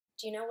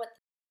Do you know what the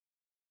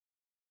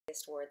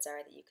biggest words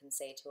are that you can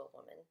say to a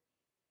woman?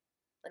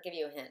 I'll give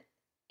you a hint.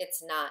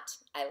 It's not,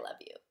 I love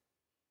you.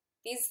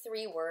 These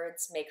 3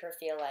 words make her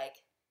feel like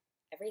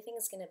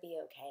everything's going to be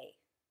okay.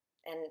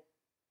 And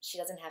she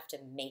doesn't have to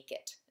make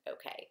it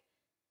okay.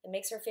 It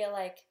makes her feel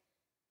like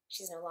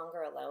she's no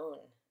longer alone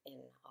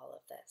in all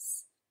of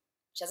this.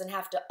 She doesn't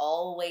have to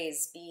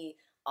always be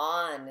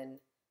on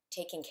and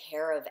taking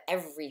care of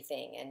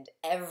everything and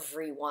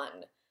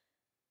everyone.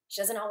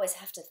 She doesn't always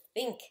have to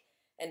think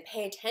and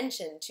pay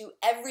attention to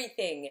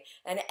everything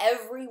and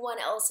everyone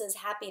else's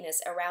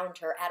happiness around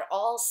her at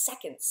all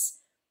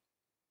seconds.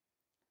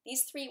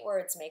 These 3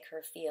 words make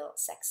her feel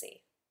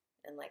sexy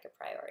and like a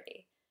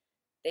priority.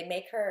 They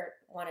make her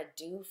want to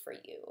do for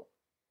you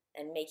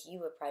and make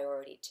you a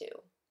priority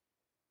too.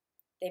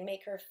 They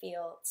make her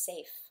feel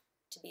safe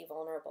to be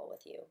vulnerable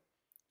with you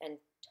and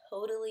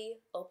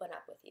totally open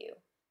up with you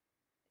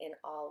in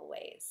all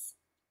ways.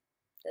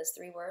 Those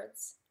 3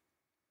 words,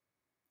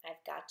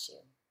 I've got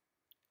you.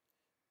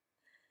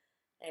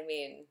 I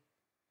mean,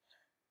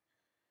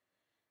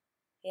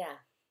 yeah,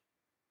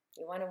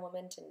 you want a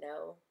woman to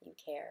know you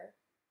care.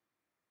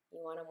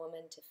 You want a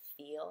woman to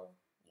feel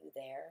you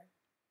there.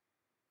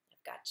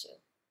 I've got you.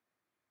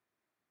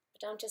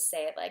 But don't just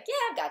say it like,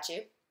 yeah, I've got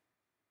you.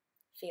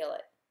 Feel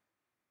it.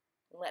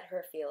 And let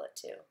her feel it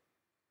too.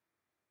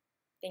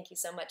 Thank you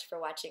so much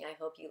for watching. I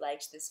hope you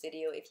liked this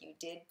video. If you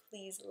did,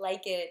 please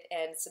like it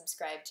and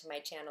subscribe to my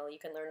channel. You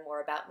can learn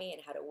more about me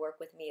and how to work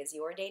with me as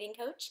your dating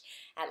coach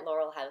at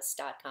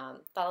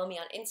laurelhouse.com. Follow me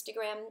on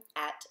Instagram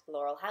at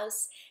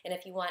laurelhouse. And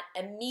if you want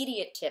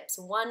immediate tips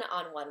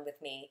one-on-one with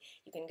me,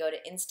 you can go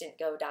to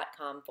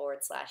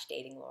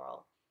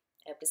instantgo.com/datinglaurel.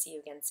 I hope to see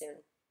you again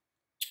soon.